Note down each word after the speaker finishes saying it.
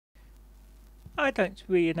I don't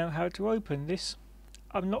really know how to open this.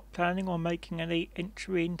 I'm not planning on making any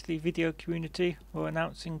entry into the video community or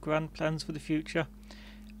announcing grand plans for the future.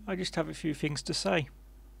 I just have a few things to say.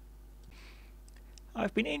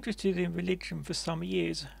 I've been interested in religion for some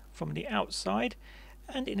years, from the outside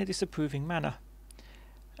and in a disapproving manner.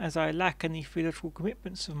 As I lack any theological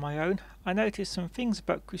commitments of my own, I notice some things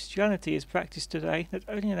about Christianity as practiced today that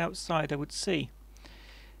only an outsider would see.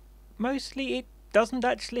 Mostly it doesn't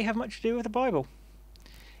actually have much to do with the Bible.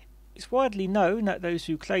 It's widely known that those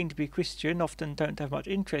who claim to be Christian often don't have much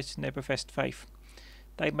interest in their professed faith.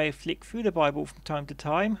 They may flick through the Bible from time to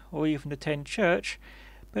time, or even attend church,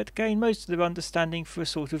 but gain most of their understanding through a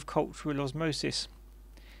sort of cultural osmosis.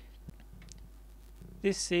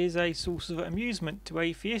 This is a source of amusement to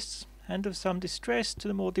atheists, and of some distress to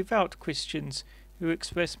the more devout Christians, who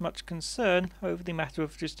express much concern over the matter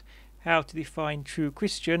of just how to define true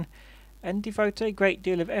Christian, and devote a great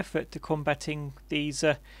deal of effort to combating these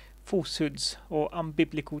falsehoods or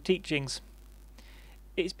unbiblical teachings.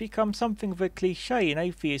 It's become something of a cliché in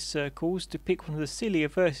atheist circles to pick one of the sillier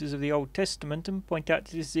verses of the Old Testament and point out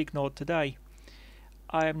that this is ignored today.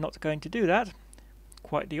 I am not going to do that.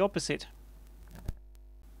 Quite the opposite.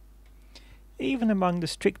 Even among the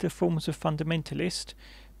stricter forms of fundamentalist,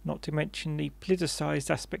 not to mention the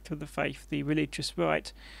politicised aspect of the faith, the religious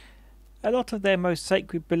right, a lot of their most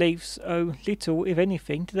sacred beliefs owe little, if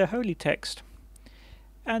anything, to their holy text.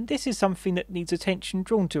 And this is something that needs attention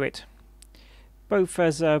drawn to it, both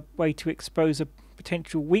as a way to expose a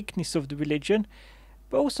potential weakness of the religion,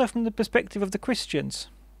 but also from the perspective of the Christians.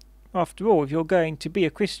 After all, if you're going to be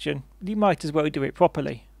a Christian, you might as well do it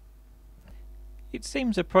properly. It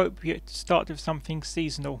seems appropriate to start with something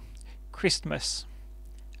seasonal. Christmas.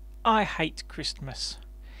 I hate Christmas.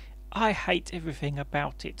 I hate everything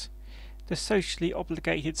about it. The socially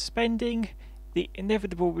obligated spending, the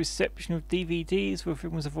inevitable reception of DVDs with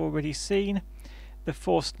films I've already seen, the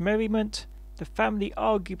forced merriment, the family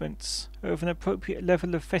arguments over an appropriate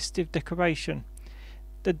level of festive decoration,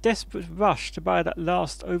 the desperate rush to buy that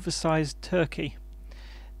last oversized turkey,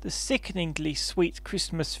 the sickeningly sweet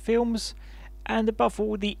Christmas films, and above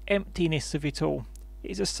all the emptiness of it all.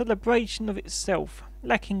 It is a celebration of itself,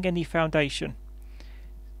 lacking any foundation.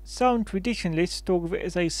 Some traditionalists talk of it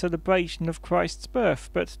as a celebration of Christ's birth,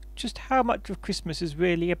 but just how much of Christmas is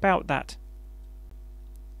really about that?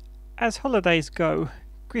 As holidays go,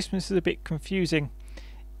 Christmas is a bit confusing.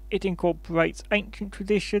 It incorporates ancient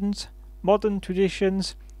traditions, modern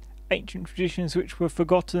traditions, ancient traditions which were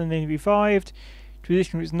forgotten and then revived,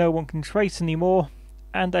 traditions which no one can trace anymore,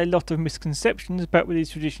 and a lot of misconceptions about where these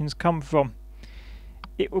traditions come from.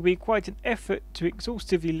 It will be quite an effort to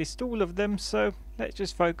exhaustively list all of them, so let's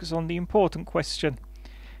just focus on the important question.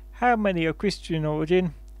 How many are Christian in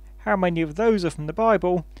origin? How many of those are from the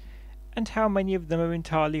Bible? And how many of them are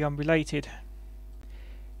entirely unrelated?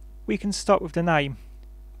 We can start with the name.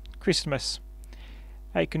 Christmas.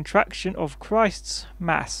 A contraction of Christ's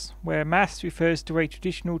Mass, where Mass refers to a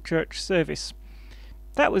traditional church service.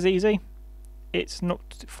 That was easy. It's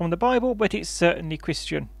not from the Bible, but it's certainly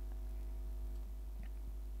Christian.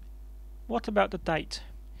 What about the date?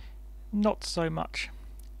 Not so much.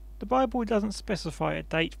 The Bible doesn't specify a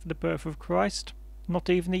date for the birth of Christ, not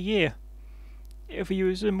even a year. If you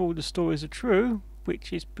assume all the stories are true,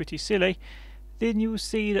 which is pretty silly, then you will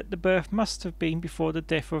see that the birth must have been before the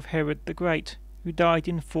death of Herod the Great, who died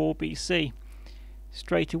in 4 BC.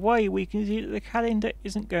 Straight away we can see that the calendar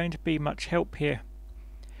isn't going to be much help here.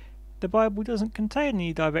 The Bible doesn't contain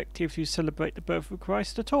any directive to celebrate the birth of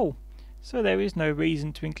Christ at all, so there is no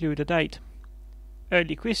reason to include a date.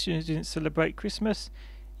 Early Christians didn't celebrate Christmas.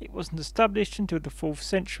 It wasn't established until the 4th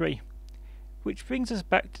century. Which brings us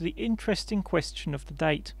back to the interesting question of the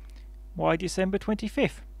date. Why December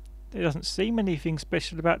 25th? There doesn't seem anything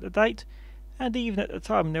special about the date, and even at the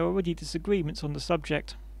time there were already disagreements on the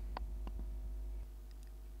subject.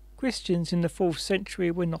 Christians in the 4th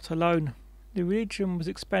century were not alone. The religion was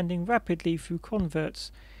expanding rapidly through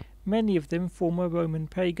converts, many of them former Roman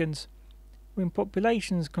pagans. When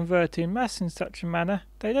populations convert en masse in such a manner,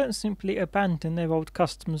 they don't simply abandon their old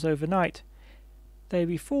customs overnight. They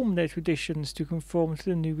reform their traditions to conform to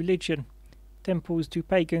the new religion. Temples to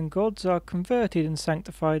pagan gods are converted and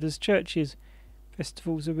sanctified as churches.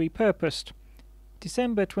 Festivals are repurposed.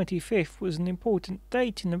 December 25th was an important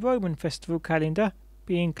date in the Roman festival calendar,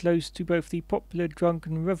 being close to both the popular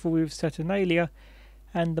drunken revelry of Saturnalia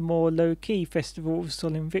and the more low-key festival of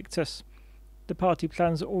Sol Invictus. The party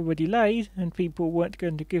plans are already laid, and people weren't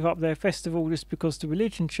going to give up their festival just because the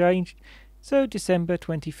religion changed, so December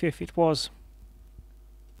 25th it was.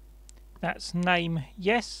 That's name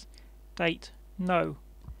yes, date no.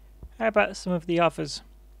 How about some of the others?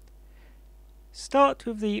 Start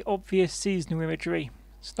with the obvious seasonal imagery.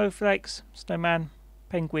 Snowflakes, snowman,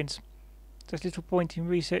 penguins. There's little point in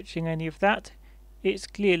researching any of that. It's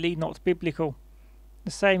clearly not biblical. The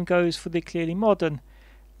same goes for the clearly modern,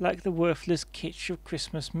 like the worthless kitsch of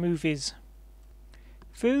Christmas movies.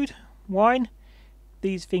 Food, wine,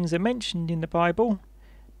 these things are mentioned in the Bible,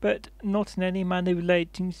 but not in any manner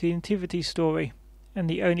relating to the Nativity story, and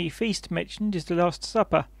the only feast mentioned is the Last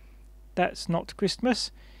Supper. That's not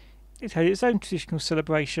Christmas. It had its own traditional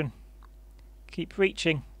celebration. Keep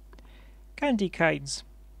reaching. Candy canes,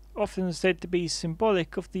 often said to be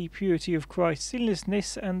symbolic of the purity of Christ's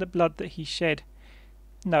sinlessness and the blood that he shed.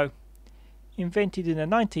 No. Invented in the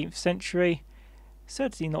 19th century,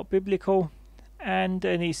 certainly not biblical, and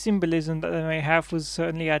any symbolism that they may have was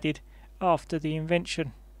certainly added after the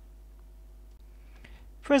invention.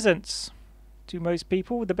 Presents. To most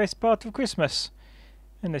people, the best part of Christmas,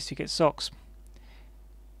 unless you get socks.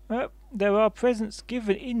 There are presents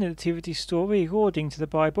given in the Nativity story according to the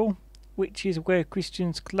Bible, which is where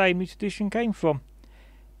Christians claim the tradition came from.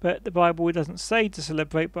 But the Bible doesn't say to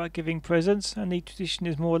celebrate by giving presents, and the tradition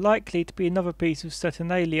is more likely to be another piece of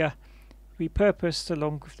Saturnalia, repurposed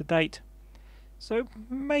along with the date. So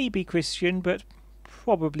maybe Christian, but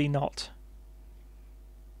probably not.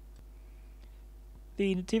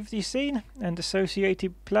 The nativity scene and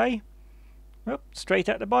associated play. Well, straight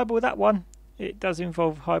out the Bible with that one. It does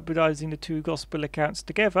involve hybridizing the two gospel accounts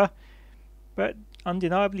together, but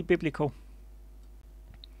undeniably biblical.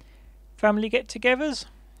 Family get-togethers.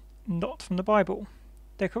 Not from the Bible.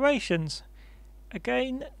 Decorations.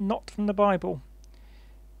 Again, not from the Bible.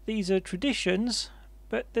 These are traditions,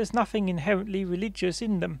 but there's nothing inherently religious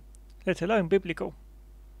in them, let alone biblical.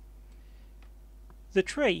 The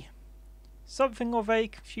tree. Something of a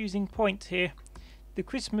confusing point here. The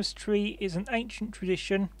Christmas tree is an ancient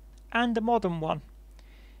tradition and a modern one.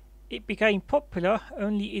 It became popular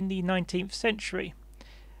only in the 19th century,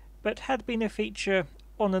 but had been a feature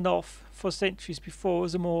on and off for centuries before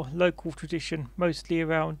as a more local tradition, mostly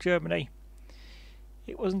around Germany.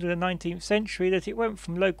 It wasn't in the 19th century that it went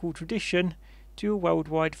from local tradition to a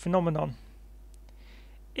worldwide phenomenon.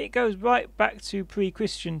 It goes right back to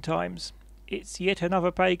pre-Christian times. It's yet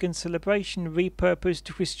another pagan celebration repurposed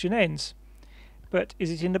to Christian ends. But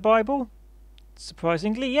is it in the Bible?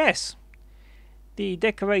 Surprisingly, yes. The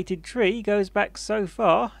decorated tree goes back so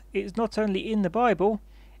far, it's not only in the Bible,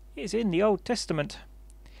 it's in the Old Testament.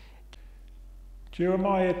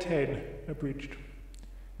 Jeremiah 10, abridged.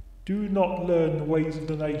 Do not learn the ways of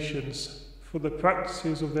the nations, for the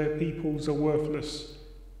practices of their peoples are worthless.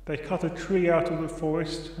 They cut a tree out of the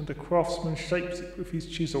forest, and the craftsman shapes it with his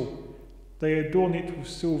chisel. They adorn it with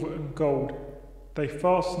silver and gold. They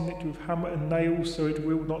fasten it with hammer and nails so it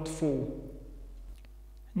will not fall.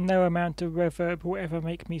 No amount of reverb will ever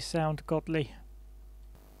make me sound godly.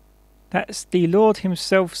 That's the Lord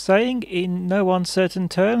himself saying in no uncertain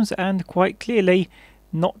terms and quite clearly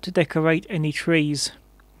not to decorate any trees.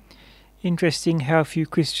 Interesting how few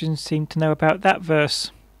Christians seem to know about that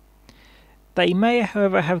verse. They may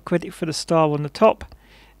however have credit for the star on the top.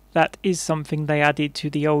 That is something they added to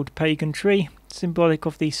the old pagan tree, symbolic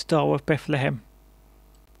of the Star of Bethlehem.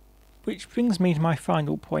 Which brings me to my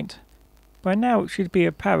final point. By now it should be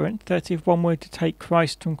apparent that if one were to take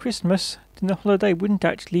Christ from Christmas, then the holiday wouldn't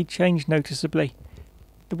actually change noticeably.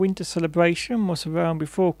 The winter celebration was around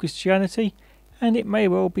before Christianity, and it may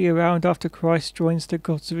well be around after Christ joins the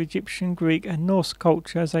gods of Egyptian, Greek and Norse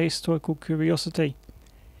culture as a historical curiosity.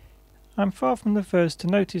 I'm far from the first to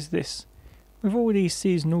notice this. With all these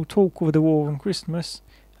seasonal talk of the war on Christmas,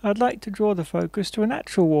 I'd like to draw the focus to an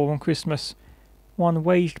actual war on Christmas, one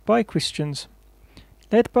waged by Christians,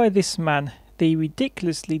 led by this man, the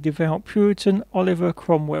ridiculously devout Puritan Oliver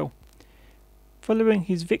Cromwell. Following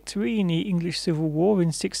his victory in the English Civil War in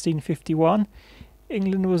 1651,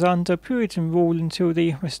 England was under Puritan rule until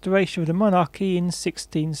the restoration of the monarchy in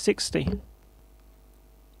 1660.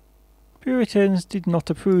 Puritans did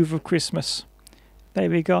not approve of Christmas. They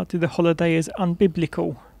regarded the holiday as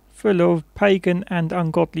unbiblical, full of pagan and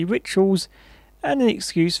ungodly rituals, and an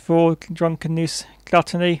excuse for drunkenness,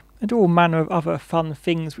 gluttony, and all manner of other fun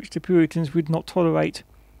things which the Puritans would not tolerate.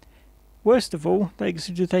 Worst of all, they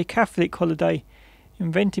considered it a Catholic holiday,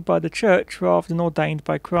 invented by the Church rather than ordained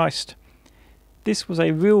by Christ. This was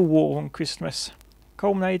a real war on Christmas,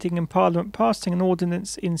 culminating in Parliament passing an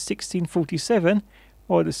ordinance in 1647,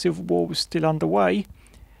 while the Civil War was still underway,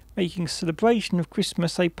 making celebration of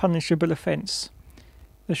Christmas a punishable offence.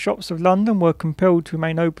 The shops of London were compelled to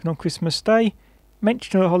remain open on Christmas Day,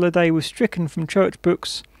 mention of the holiday was stricken from church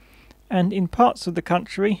books, and in parts of the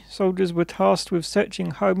country, soldiers were tasked with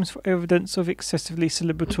searching homes for evidence of excessively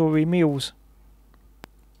celebratory meals.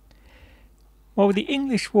 While the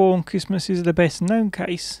English War on Christmas is the best known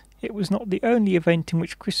case, it was not the only event in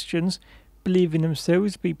which Christians, believing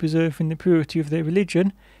themselves to be preserving the purity of their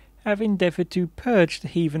religion, have endeavoured to purge the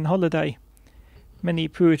heathen holiday. Many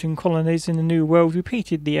Puritan colonies in the New World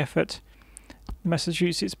repeated the effort. The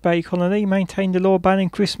Massachusetts Bay Colony maintained a law banning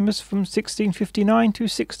Christmas from 1659 to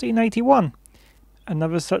 1681.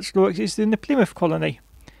 Another such law existed in the Plymouth Colony,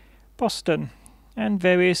 Boston, and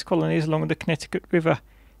various colonies along the Connecticut River.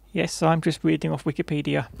 Yes, I'm just reading off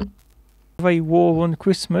Wikipedia. Of a war on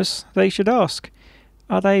Christmas, they should ask,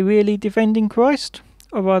 are they really defending Christ,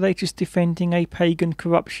 or are they just defending a pagan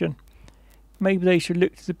corruption? Maybe they should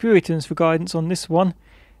look to the Puritans for guidance on this one,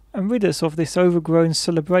 and rid us of this overgrown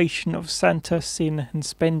celebration of Santa, sin and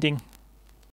spending.